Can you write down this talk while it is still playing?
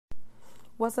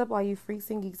What's up, all you freaks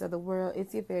and geeks of the world?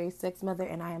 It's your fairy sex mother,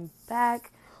 and I am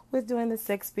back with doing the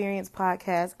Sex Experience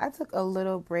podcast. I took a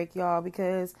little break, y'all,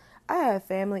 because I had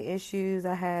family issues.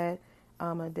 I had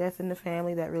a death in the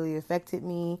family that really affected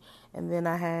me, and then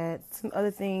I had some other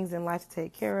things in life to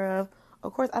take care of.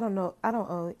 Of course, I don't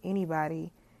owe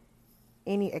anybody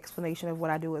any explanation of what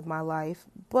I do with my life,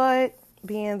 but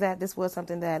being that this was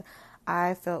something that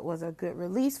I felt was a good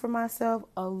release for myself,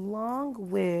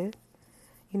 along with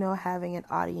having an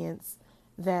audience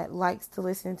that likes to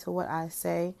listen to what I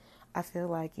say. I feel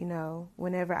like,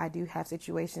 whenever I do have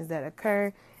situations that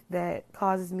occur that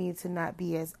causes me to not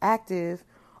be as active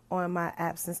on my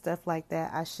apps and stuff like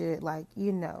that, I should,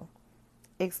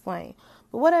 explain.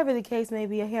 But whatever the case may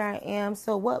be, here I am.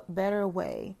 So what better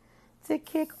way to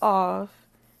kick off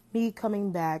me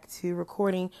coming back to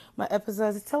recording my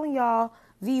episodes is telling y'all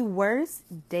the worst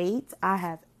date I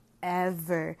have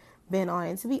ever been on.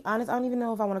 And to be honest, I don't even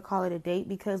know if I want to call it a date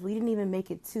because we didn't even make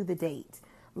it to the date.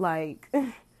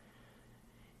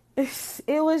 It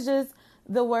was just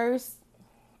the worst.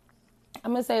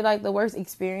 I'm going to say the worst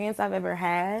experience I've ever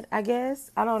had, I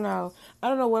guess. I don't know. I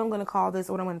don't know what I'm going to call this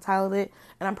or what I'm going to title it.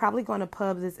 And I'm probably going to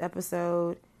pub this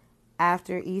episode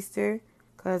after Easter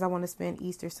because I want to spend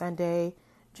Easter Sunday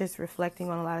just reflecting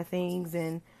on a lot of things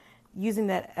and using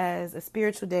that as a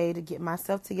spiritual day to get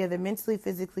myself together mentally,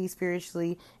 physically,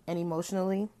 spiritually, and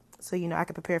emotionally. So, I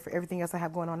can prepare for everything else I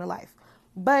have going on in life.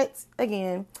 But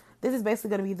again, this is basically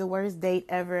going to be the worst date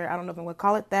ever. I don't know if I'm going to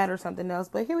call it that or something else,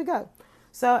 but here we go.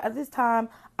 So at this time,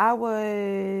 I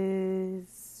was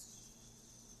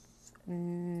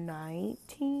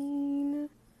 19,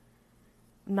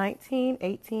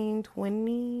 18,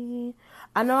 20.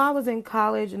 I know I was in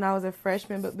college and I was a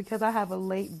freshman, but because I have a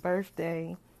late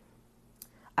birthday,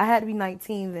 I had to be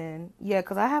 19 then. Yeah,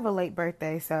 because I have a late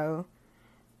birthday, so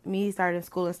me starting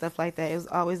school and stuff like that, it was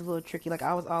always a little tricky.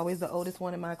 I was always the oldest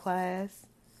one in my class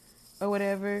or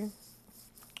whatever.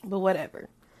 But whatever.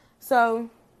 So,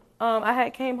 I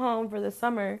had came home for the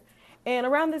summer, and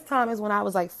around this time is when I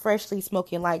was freshly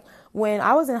smoking. When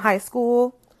I was in high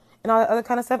school and all that other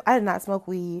kind of stuff, I did not smoke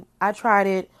weed. I tried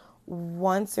it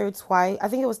once or twice. I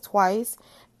think it was twice.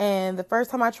 And the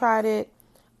first time I tried it,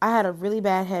 I had a really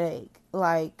bad headache.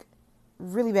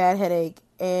 Really bad headache.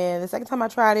 And the second time I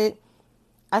tried it,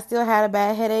 I still had a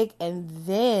bad headache. And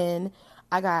then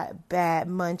I got bad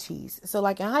munchies. So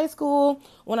in high school,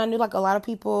 when I knew a lot of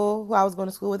people who I was going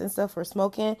to school with and stuff were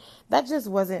smoking, that just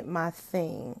wasn't my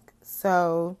thing.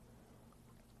 So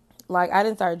I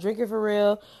didn't start drinking for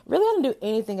real. Really, I didn't do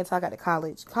anything until I got to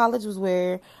college. College was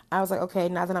where I was okay,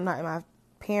 now that I'm not in my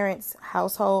parents'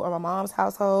 household or my mom's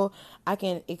household, I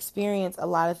can experience a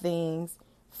lot of things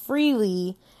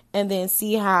freely and then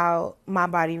see how my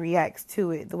body reacts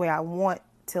to it the way I want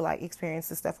to experience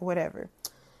the stuff or whatever.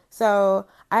 So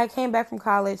I came back from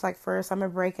college for a summer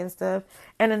break and stuff.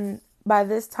 And then by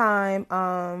this time,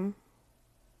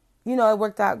 it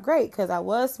worked out great because I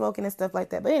was smoking and stuff like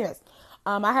that. But anyways,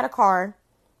 I had a car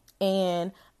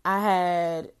and I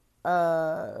had,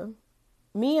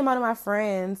 me and one of my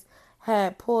friends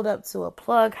had pulled up to a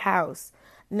plug house.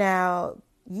 Now,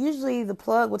 usually the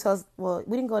plug would tell us, well,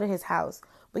 we didn't go to his house,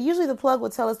 but usually the plug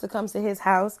would tell us to come to his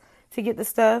house to get the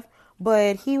stuff.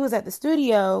 But he was at the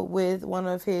studio with one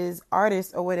of his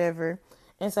artists or whatever.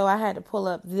 And so I had to pull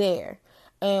up there.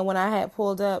 And when I had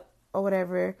pulled up or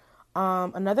whatever,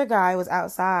 another guy was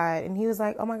outside and he was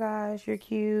like, "Oh my gosh, you're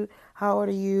cute. How old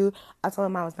are you?" I told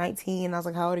him I was 19. I was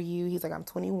like, "How old are you?" He's like, "I'm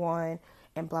 21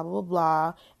 and blah, blah, blah,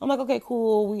 blah." I'm like, "Okay,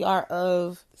 cool. We are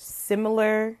of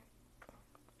similar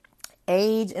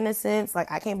age in a sense.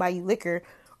 I can't buy you liquor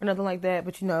or nothing like that,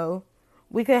 but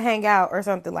we could hang out or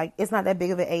something. It's not that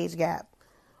big of an age gap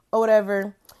or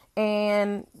whatever."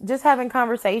 And just having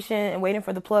conversation and waiting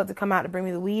for the plug to come out to bring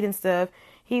me the weed and stuff,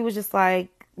 he was just like,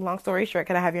 "Long story short,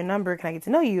 can I have your number? Can I get to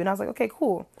know you?" And I was like, "Okay,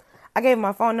 cool." I gave him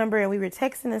my phone number and we were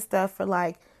texting and stuff for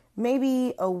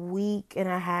maybe a week and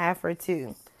a half or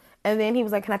two. And then he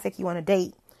was like, "Can I take you on a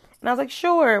date?" And I was like,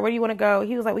 "Sure. Where do you want to go?"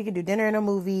 He was like, "We could do dinner and a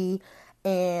movie.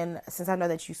 And since I know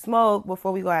that you smoke,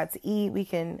 before we go out to eat, we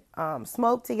can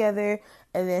smoke together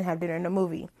and then have dinner and a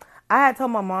movie." I had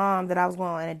told my mom that I was going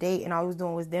on a date and all I was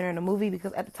doing was dinner and a movie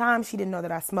because at the time she didn't know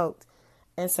that I smoked.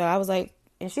 And so I was like,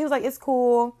 and she was like, "It's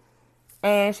cool."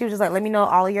 And she was just like, "Let me know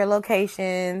all of your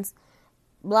locations,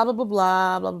 blah, blah, blah,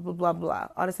 blah, blah, blah, blah, blah,"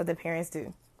 all the stuff that parents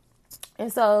do.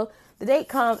 And so the date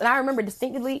comes, and I remember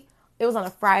distinctly it was on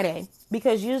a Friday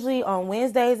because usually on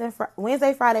Wednesday,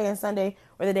 Friday, and Sunday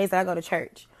were the days that I go to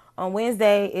church. On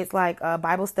Wednesday, it's a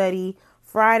Bible study.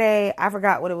 Friday, I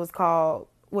forgot what it was called,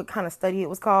 what kind of study it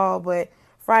was called, but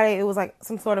Friday it was like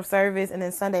some sort of service, and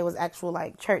then Sunday was actual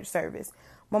like church service.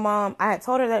 My mom, I had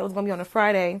told her that it was gonna be on a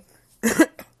Friday,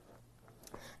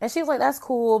 and she was like, "That's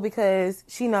cool," because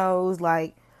she knows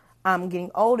like I'm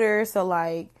getting older, so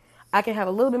like I can have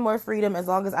a little bit more freedom as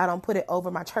long as I don't put it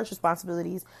over my church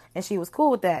responsibilities. And she was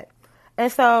cool with that.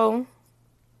 And so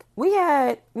we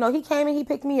had, he came and he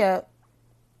picked me up,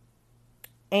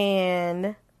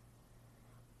 and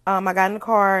I got in the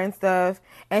car and stuff,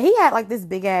 and he had like this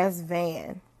big ass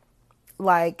van,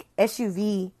 like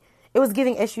SUV. It was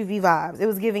giving SUV vibes. It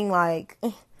was giving like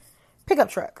pickup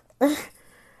truck.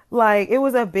 Like it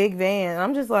was a big van.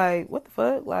 I'm just like, what the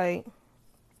fuck? Like,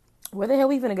 where the hell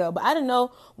we finna go? But I didn't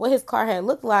know what his car had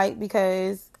looked like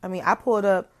because, I pulled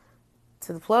up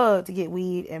to the plug to get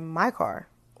weed in my car.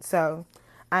 So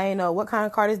I didn't know what kind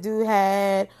of car this dude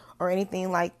had or anything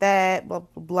like that, blah,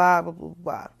 blah, blah, blah, blah,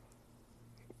 blah.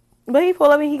 But he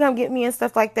pulled up and he come get me and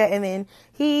stuff like that. And then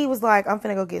he was like, I'm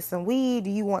finna go get some weed. Do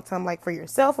you want some like for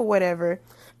yourself or whatever?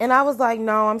 And I was like,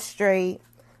 no, I'm straight.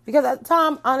 Because at the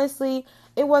time, honestly,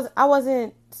 I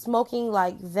wasn't smoking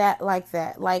like that. Like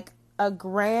a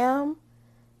gram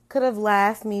could have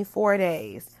lasted me 4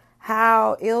 days.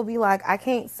 How it'll be like, I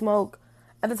can't smoke.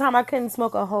 At the time, I couldn't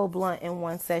smoke a whole blunt in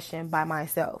one session by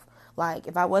myself. Like,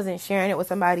 if I wasn't sharing it with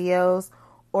somebody else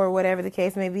or whatever the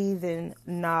case may be, then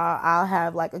nah, I'll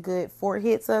have like a good 4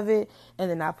 hits of it and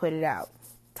then I put it out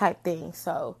type thing.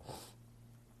 So,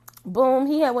 boom,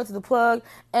 he had went to the plug.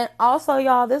 And also,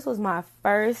 y'all, this was my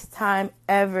first time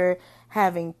ever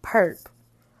having perp.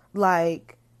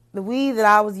 Like, the weed that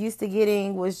I was used to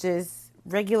getting was just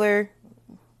regular,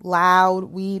 loud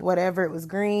weed, whatever. It was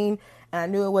green, and I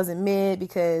knew it wasn't mid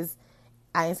because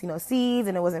I didn't see no seeds,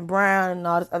 and it wasn't brown, and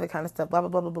all this other kind of stuff, blah, blah,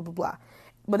 blah, blah, blah, blah, blah.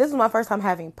 But this was my first time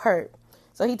having perp.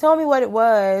 So he told me what it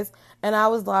was, and I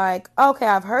was like, okay,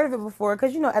 I've heard of it before,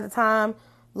 because, at the time,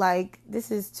 like,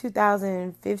 this is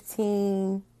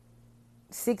 2015,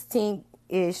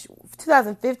 16-ish,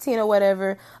 2015 or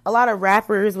whatever, a lot of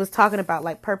rappers was talking about,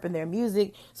 like, perp in their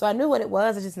music, so I knew what it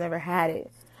was, I just never had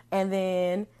it. And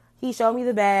then he showed me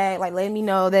the bag, like, letting me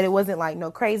know that it wasn't, like,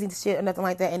 no crazy shit or nothing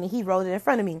like that, and then he rolled it in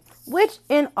front of me, which,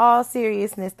 in all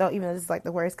seriousness, though, even though this is, like,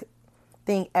 the worst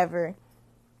thing ever,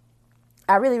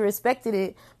 I really respected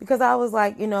it, because I was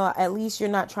like, at least you're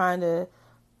not trying to,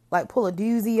 like, pull a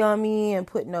doozy on me and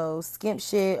put no skimp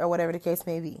shit or whatever the case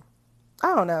may be.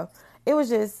 I don't know. It was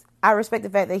just, I respect the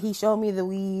fact that he showed me the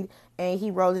weed and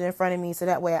he rolled it in front of me, so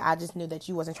that way I just knew that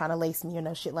you wasn't trying to lace me or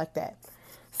no shit like that.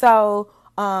 So,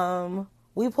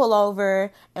 we pull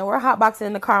over and we're hotboxing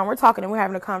in the car and we're talking and we're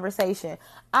having a conversation.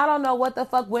 I don't know what the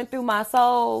fuck went through my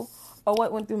soul or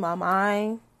what went through my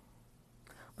mind,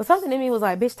 but something in me was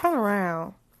like, bitch, turn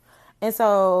around. And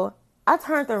so I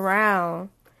turned around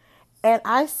and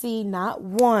I see not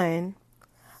one,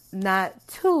 not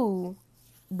two,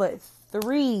 but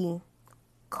 3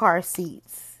 car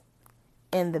seats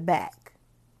in the back.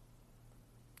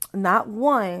 Not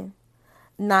one,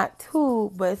 not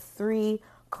 2, but 3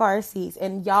 car seats.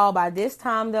 And y'all, by this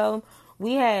time though,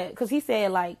 we had, because he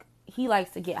said like he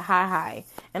likes to get high.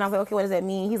 And I was like, okay, what does that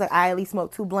mean? He's like, I at least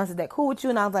smoked 2 blunts. Is that cool with you?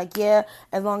 And I was like, yeah,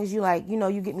 as long as you like,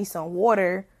 you get me some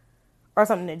water or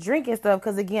something to drink and stuff,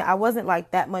 because again, I wasn't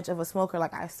like that much of a smoker.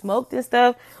 Like, I smoked and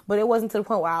stuff, but it wasn't to the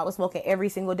point where I was smoking every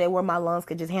single day where my lungs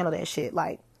could just handle that shit.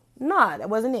 Like, nah, that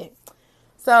wasn't it.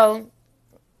 So,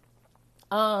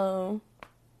 yeah,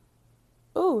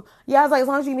 I was like, as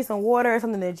long as you give me some water or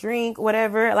something to drink,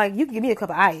 whatever, like, you can give me a cup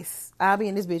of ice. I'll be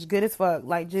in this bitch good as fuck.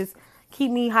 Like, just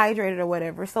keep me hydrated or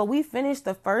whatever. So we finished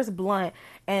the first blunt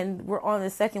and we're on the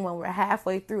second one. We're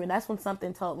halfway through, and that's when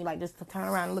something told me, like, just to turn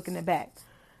around and look in the back.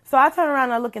 So I turn around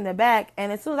and I look in the back,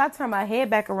 and as soon as I turn my head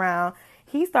back around,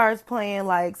 he starts playing,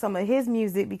 like, some of his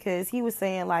music, because he was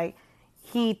saying, like,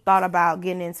 he thought about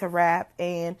getting into rap,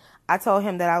 and I told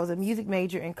him that I was a music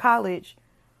major in college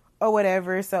or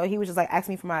whatever, so he was just, like,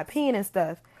 asking me for my opinion and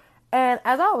stuff. And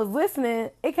as I was listening,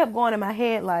 it kept going in my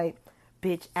head, like,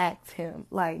 bitch, ask him.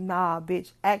 Like, nah,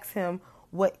 bitch, ask him,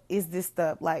 what is this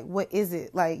stuff? Like, what is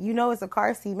it? Like, it's a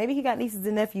car seat. Maybe he got nieces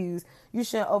and nephews. You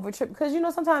shouldn't overtrip, because,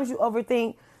 sometimes you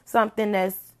overthink something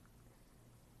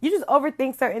you just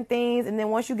overthink certain things, and then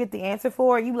once you get the answer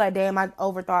for it, you be like, damn, I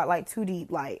overthought, like, too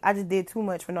deep. Like, I just did too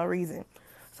much for no reason.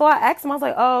 So I asked him, I was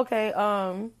like, oh, okay,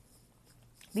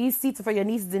 these seats are for your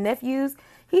nieces and nephews?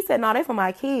 He said, no, they're for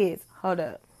my kids. Hold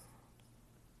up.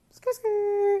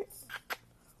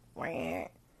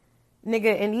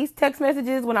 Nigga, in these text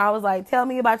messages, when I was like, tell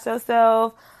me about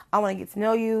yourself, I want to get to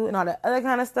know you, and all that other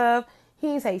kind of stuff, he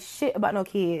didn't say shit about no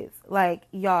kids. Like,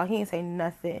 y'all, he didn't say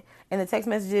nothing. And the text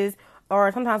messages,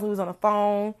 or sometimes when we was on the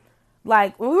phone,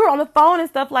 like, when we were on the phone and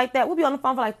stuff like that, we'd be on the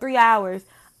phone for like 3 hours.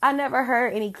 I never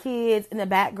heard any kids in the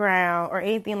background or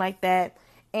anything like that.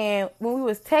 And when we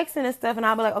was texting and stuff, and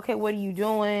I'd be like, okay, what are you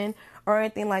doing? Or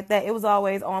anything like that. It was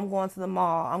always, oh, I'm going to the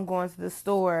mall. I'm going to the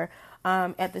store.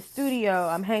 At the studio.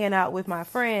 I'm hanging out with my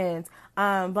friends.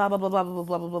 Blah, blah, blah, blah, blah,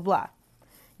 blah, blah, blah, blah.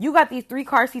 You got these 3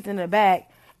 car seats in the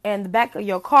back, and the back of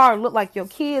your car looked like your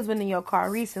kids went in your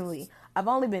car recently. I've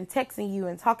only been texting you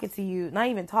and talking to you, not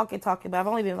even talking, but I've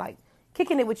only been like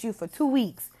kicking it with you for 2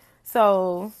 weeks.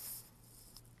 So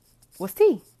what's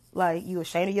tea? Like, you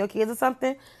ashamed of your kids or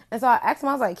something? And so I asked him,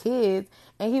 I was like, kids?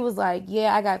 And he was like,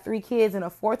 yeah, I got 3 kids and a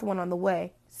 4th one on the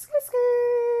way.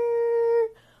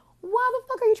 Why the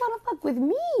fuck are you trying to fuck with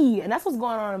me? And that's what's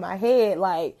going on in my head.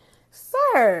 Like,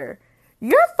 sir,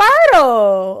 you're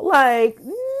fertile. Like,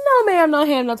 no ma'am, no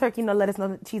ham, no turkey, no lettuce,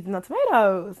 no cheese, no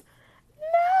tomatoes.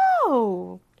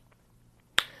 No.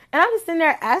 And I'm just sitting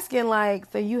there asking, like,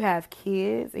 so you have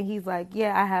kids? And he's like,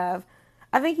 yeah, I have.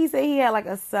 I think he said he had like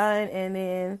a son and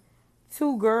then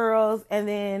 2 girls. And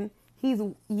then he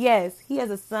has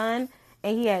a son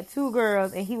and he had 2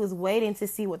 girls. And he was waiting to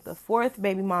see what the 4th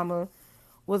baby mama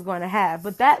was going to have.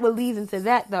 But that would lead into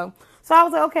that, though. So I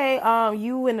was like, okay,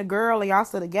 you and the girl, are y'all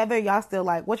still together? Y'all still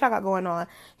like, what y'all got going on?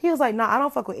 He was like, no, I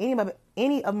don't fuck with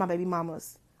any of my baby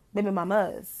mamas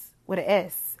with an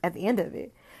S at the end of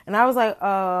it. And I was like,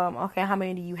 okay, how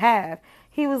many do you have?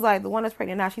 He was like, the one that's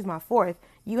pregnant now, she's my 4th.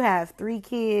 You have 3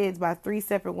 kids by 3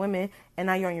 separate women, and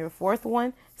now you're on your 4th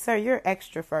one? Sir, you're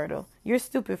extra fertile. You're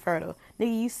stupid fertile.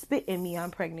 Nigga, you spit in me,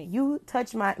 I'm pregnant. You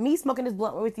touch me smoking this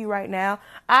blunt with you right now.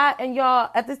 And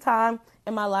y'all, at this time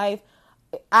in my life,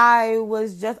 I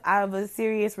was just out of a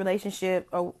serious relationship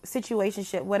or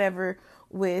situationship, whatever,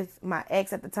 with my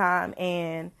ex at the time,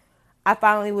 and I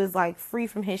finally was like free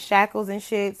from his shackles and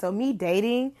shit. So me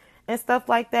dating and stuff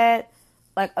like that,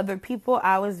 like other people,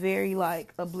 I was very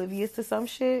like oblivious to some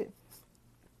shit.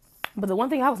 But the one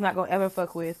thing I was not gonna ever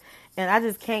fuck with, and I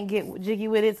just can't get jiggy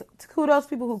with it. Kudos to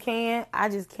people who can. I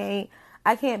just can't.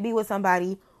 I can't be with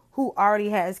somebody who already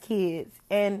has kids,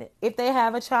 and if they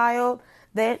have a child,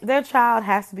 their child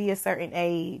has to be a certain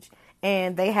age,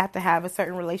 and they have to have a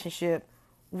certain relationship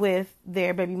with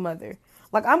their baby mother.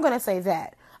 Like, I'm gonna say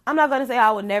that. I'm not gonna say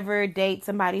I would never date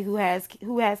somebody who has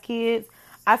kids.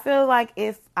 I feel like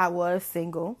if I was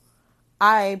single,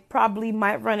 I probably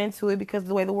might run into it because of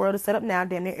the way the world is set up now.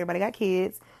 Damn near everybody got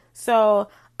kids. So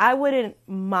I wouldn't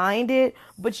mind it.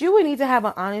 But you would need to have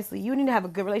you need to have a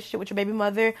good relationship with your baby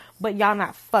mother, but y'all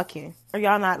not fucking. Or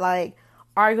y'all not like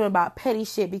arguing about petty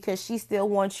shit because she still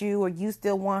wants you or you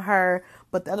still want her,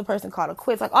 but the other person called her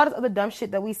quits. Like all this other dumb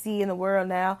shit that we see in the world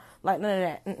now. Like none of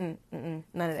that.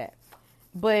 None of that.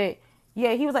 But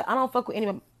yeah, he was like, I don't fuck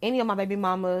with any of my baby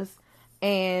mamas.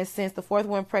 And since the 4th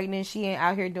one pregnant, she ain't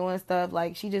out here doing stuff.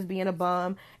 Like, she just being a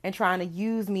bum and trying to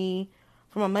use me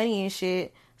for my money and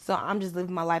shit. So I'm just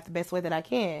living my life the best way that I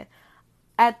can.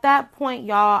 At that point,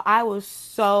 y'all, I was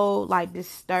so, like,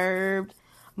 disturbed.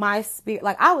 My spirit,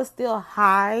 like, I was still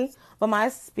high, but my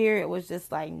spirit was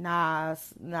just like, nah,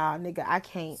 nigga, I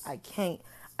can't.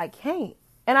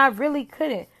 And I really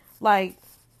couldn't. Like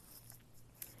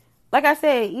I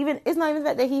said, it's not even the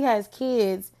fact that he has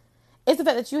kids. It's the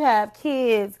fact that you have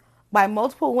kids by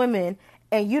multiple women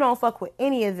and you don't fuck with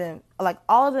any of them. Like,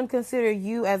 all of them consider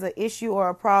you as an issue or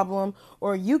a problem,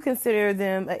 or you consider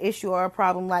them an issue or a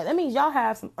problem. Like, that means y'all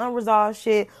have some unresolved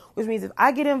shit, which means if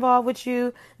I get involved with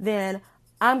you, then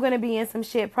I'm going to be in some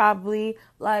shit probably.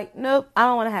 Like, nope, I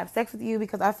don't want to have sex with you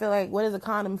because I feel like, what is a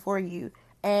condom for you?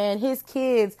 And his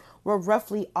kids were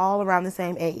roughly all around the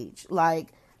same age. Like,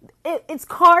 it's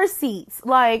car seats.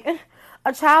 Like,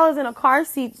 a child is in a car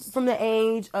seat from the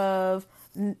age of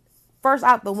first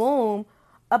out the womb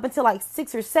up until like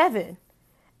 6 or 7.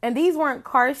 And these weren't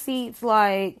car seats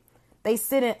like they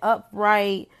sitting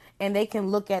upright and they can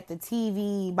look at the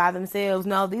TV by themselves.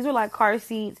 No, these are like car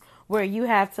seats where you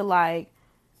have to like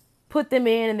put them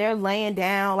in and they're laying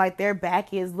down, like their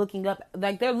back is looking up,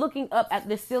 like they're looking up at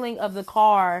the ceiling of the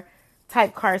car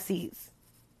type car seats.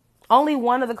 Only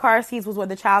one of the car seats was where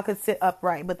the child could sit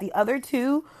upright, but the other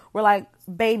 2 were like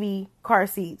baby car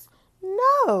seats.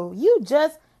 No, you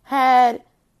just had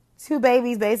 2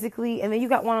 babies basically, and then you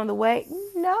got one on the way.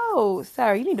 No,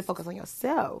 sir, you need to focus on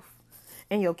yourself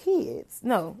and your kids.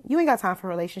 No, you ain't got time for a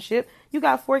relationship. You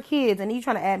got 4 kids, and you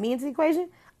trying to add me into the equation?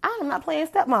 I am not playing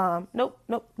stepmom. Nope.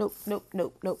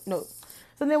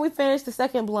 So then we finished the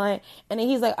second blunt, and then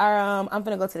he's like, I'm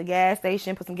gonna go to the gas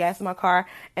station, put some gas in my car,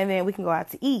 and then we can go out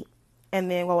to eat, and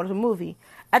then go to the movie.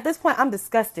 At this point, I'm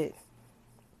disgusted.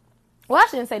 Well, I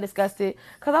shouldn't say disgusted,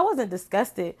 because I wasn't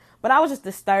disgusted, but I was just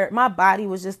disturbed. My body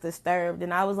was just disturbed,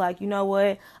 and I was like, you know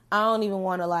what? I don't even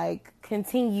want to, like,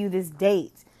 continue this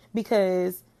date,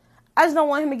 because I just don't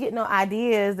want him to get no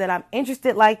ideas that I'm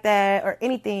interested like that or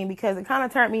anything, because it kind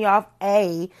of turned me off,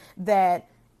 that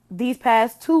these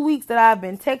past 2 weeks that I've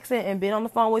been texting and been on the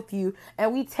phone with you,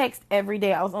 and we text every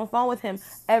day. I was on the phone with him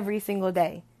every single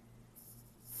day.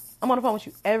 I'm on the phone with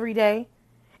you every day.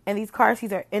 And these car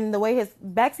seats are in the way his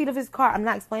backseat of his car. I'm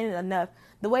not explaining it enough.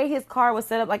 The way his car was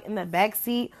set up, like in the back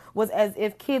seat, was as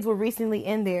if kids were recently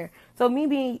in there. So me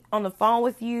being on the phone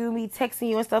with you, me texting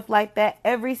you and stuff like that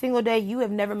every single day, you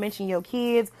have never mentioned your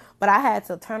kids, but I had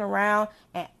to turn around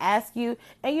and ask you.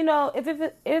 And you know, if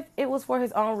it was for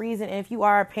his own reason, and if you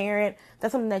are a parent,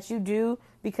 that's something that you do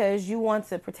because you want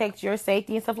to protect your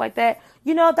safety and stuff like that,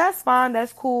 you know, that's fine,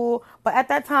 that's cool. But at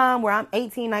that time where I'm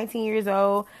 18, 19 years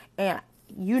old, and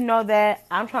you know that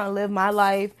I'm trying to live my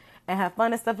life and have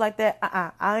fun and stuff like that.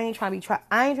 I ain't trying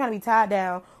to be tied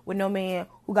down with no man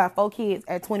who got 4 kids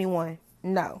at 21.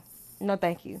 No,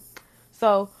 thank you.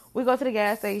 So we go to the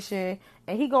gas station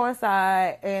and he go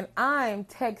inside and I'm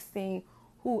texting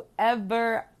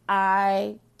whoever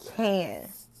I can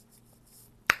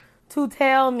to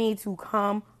tell me to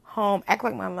come home. Act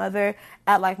like my mother,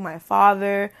 act like my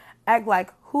father, act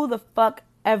like who the fuck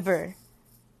ever.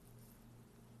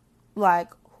 Like,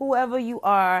 whoever you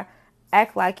are,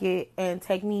 act like it and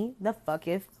take me the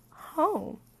fucketh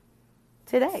home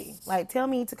today. Like, tell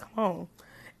me to come home.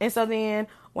 And so then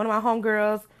one of my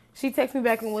homegirls, she texted me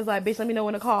back and was like, bitch, let me know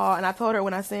when to call. And I told her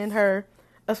when I send her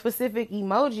a specific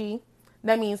emoji,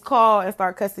 that means call and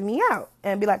start cussing me out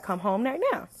and be like, come home right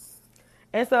now.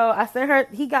 And so I sent her,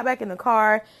 he got back in the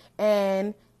car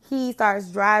and he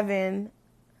starts driving.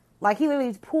 Like, he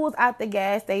literally pulls out the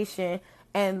gas station,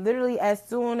 and literally as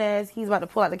soon as he's about to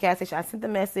pull out the gas station, I sent the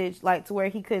message, like, to where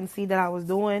he couldn't see that I was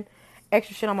doing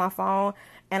extra shit on my phone.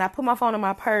 And I put my phone in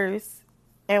my purse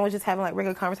and was just having, like,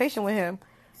 regular conversation with him.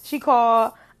 She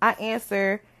called, I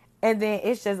answer, and then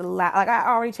it's just loud. Like, I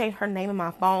already changed her name in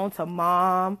my phone to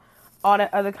Mom, all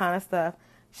that other kind of stuff.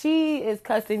 She is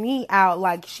cussing me out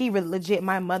like she legit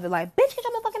my mother. Like, bitch, get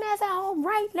your motherfucking ass at home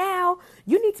right now.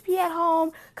 You need to be at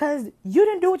home because you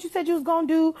didn't do what you said you was going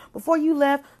to do before you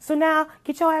left. So now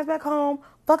get your ass back home.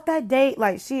 Fuck that date.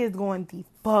 Like, she is going the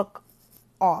fuck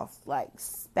off, like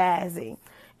spazzing.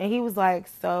 And he was like,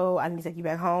 so I need to take you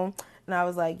back home. And I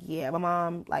was like, yeah, my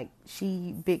mom, like,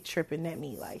 she big tripping at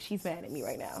me. Like, she's mad at me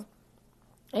right now.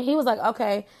 And he was like,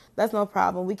 okay, that's no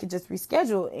problem. We could just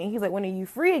reschedule. And he's like, when are you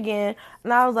free again?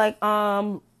 And I was like,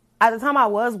 at the time I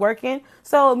was working.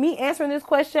 So me answering this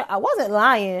question, I wasn't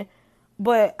lying,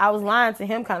 but I was lying to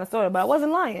him kind of sort of, but I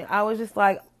wasn't lying. I was just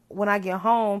like, when I get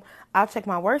home, I'll check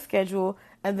my work schedule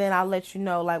and then I'll let you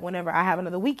know, like, whenever I have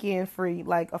another weekend free,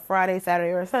 like a Friday,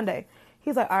 Saturday, or a Sunday.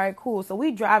 He's like, all right, cool. So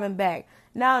we driving back.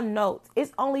 Now note,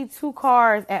 it's only 2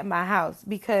 cars at my house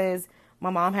because my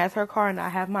mom has her car and I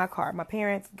have my car. My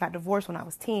parents got divorced when I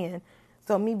was 10.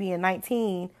 So me being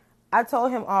 19, I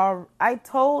told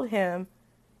him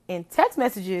in text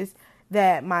messages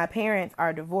that my parents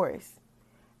are divorced.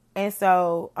 And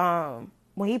so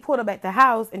when he pulled up at the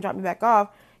house and dropped me back off,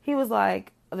 he was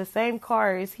like, the same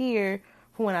car is here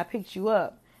from when I picked you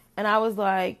up. And I was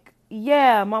like,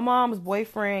 yeah, my mom's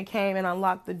boyfriend came and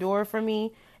unlocked the door for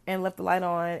me and left the light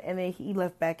on, and then he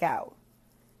left back out.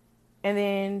 And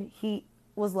then he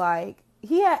was like,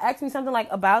 he had asked me something like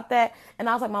about that, and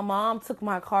I was like, my mom took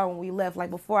my car when we left. Like,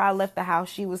 before I left the house,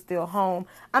 she was still home.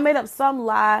 I made up some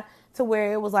lie to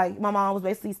where it was like my mom was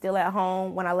basically still at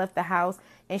home when I left the house,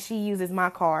 and she uses my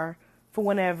car for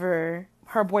whenever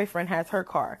her boyfriend has her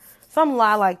car. Some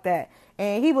lie like that.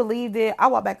 And he believed it. I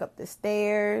walk back up the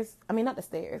stairs. I mean, not the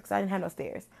stairs, because I didn't have no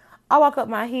stairs. I walk up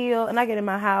my hill, and I get in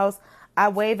my house. I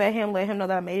wave at him, let him know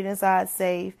that I made it inside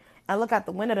safe. I look out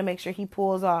the window to make sure he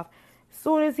pulls off. As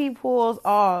soon as he pulls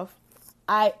off,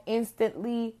 I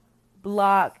instantly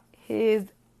block his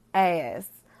ass.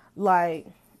 Like,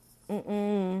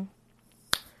 like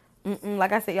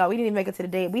I said, y'all, we didn't even make it to the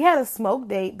date. We had a smoke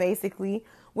date, basically,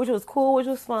 which was cool, which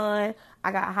was fun.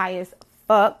 I got high as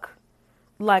fuck.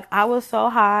 Like, I was so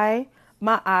high,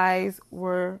 my eyes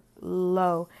were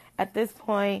low. At this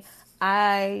point,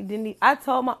 I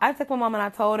texted my mom and I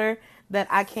told her that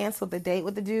I canceled the date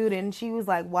with the dude, and she was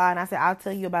like, why? And I said, I'll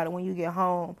tell you about it when you get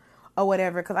home or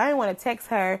whatever, because I didn't want to text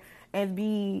her and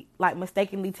be like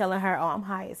mistakenly telling her, oh, I'm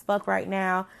high as fuck right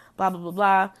now, blah, blah, blah,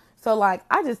 blah. So like,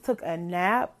 I just took a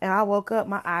nap and I woke up,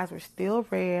 my eyes were still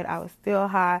red, I was still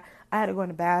high. I had to go in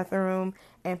the bathroom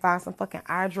and find some fucking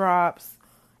eye drops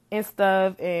and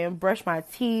stuff and brush my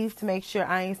teeth to make sure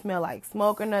I ain't smell like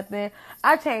smoke or nothing.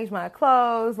 I changed my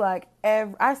clothes, like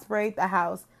I sprayed the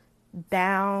house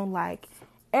down, like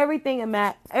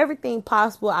everything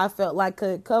possible I felt like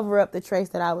could cover up the trace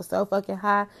that I was so fucking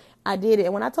high. I did it.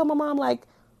 And when I told my mom, like,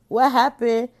 what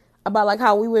happened about like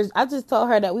how we was. I just told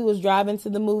her that we was driving to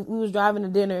the movie. We was driving to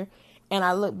dinner, and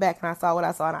I looked back and I saw what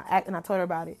I saw, and I told her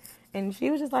about it, and she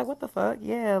was just like, "What the fuck?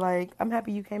 Yeah, like I'm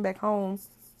happy you came back home."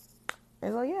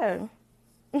 And so yeah,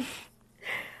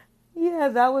 yeah,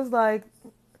 that was like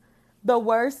the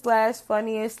worst slash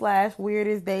funniest slash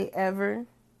weirdest day ever.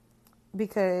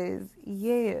 Because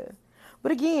yeah,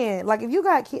 but again, like if you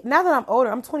got kids, now that I'm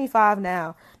older, I'm 25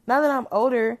 now. Now that I'm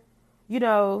older, you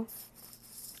know,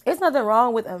 it's nothing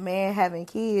wrong with a man having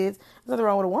kids. There's nothing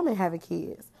wrong with a woman having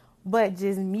kids. But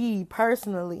just me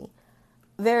personally,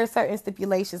 there are certain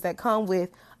stipulations that come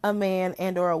with a man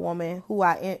and or a woman who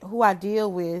I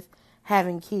deal with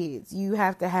having kids. You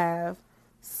have to have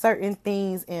certain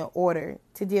things in order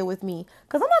to deal with me.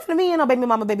 Because I'm not going to be in no baby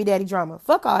mama, baby daddy drama.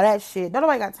 Fuck all that shit.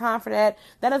 Nobody got time for that.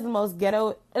 That is the most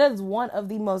ghetto. It is one of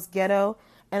the most ghetto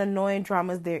and annoying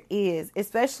dramas there is.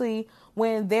 Especially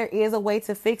when there is a way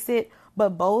to fix it, but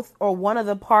both or one of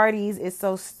the parties is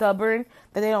so stubborn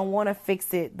that they don't want to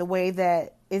fix it the way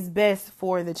that is best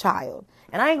for the child.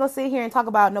 And I ain't gonna sit here and talk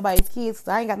about nobody's kids because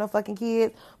I ain't got no fucking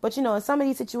kids. But you know, in some of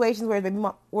these situations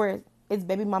where it's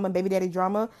baby mama and baby daddy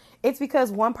drama, it's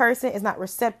because one person is not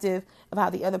receptive of how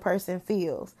the other person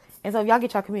feels. And so if y'all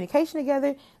get y'all communication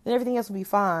together, then everything else will be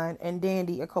fine and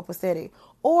dandy or copacetic.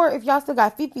 Or if y'all still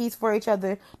got fifis for each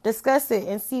other, discuss it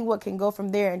and see what can go from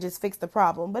there and just fix the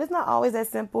problem. But it's not always that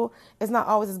simple. It's not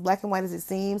always as black and white as it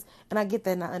seems. And I get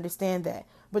that and I understand that.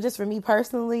 But just for me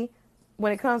personally,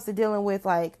 when it comes to dealing with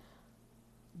a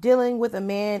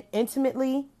man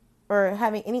intimately or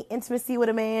having any intimacy with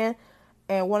a man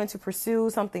and wanting to pursue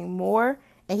something more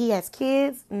and he has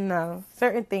kids, no,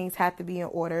 certain things have to be in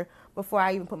order before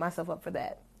I even put myself up for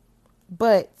that.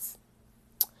 But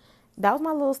that was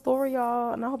my little story,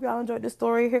 y'all, and I hope y'all enjoyed this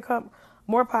story. Here come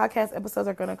more podcast episodes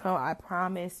are gonna come. I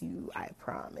promise you. I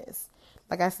promise.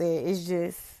 Like I said, it's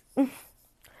just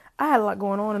I had a lot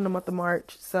going on in the month of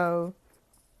March, so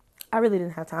I really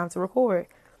didn't have time to record.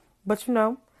 But you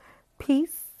know,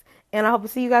 peace. And I hope to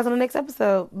see you guys on the next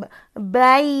episode.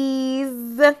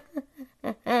 Bye.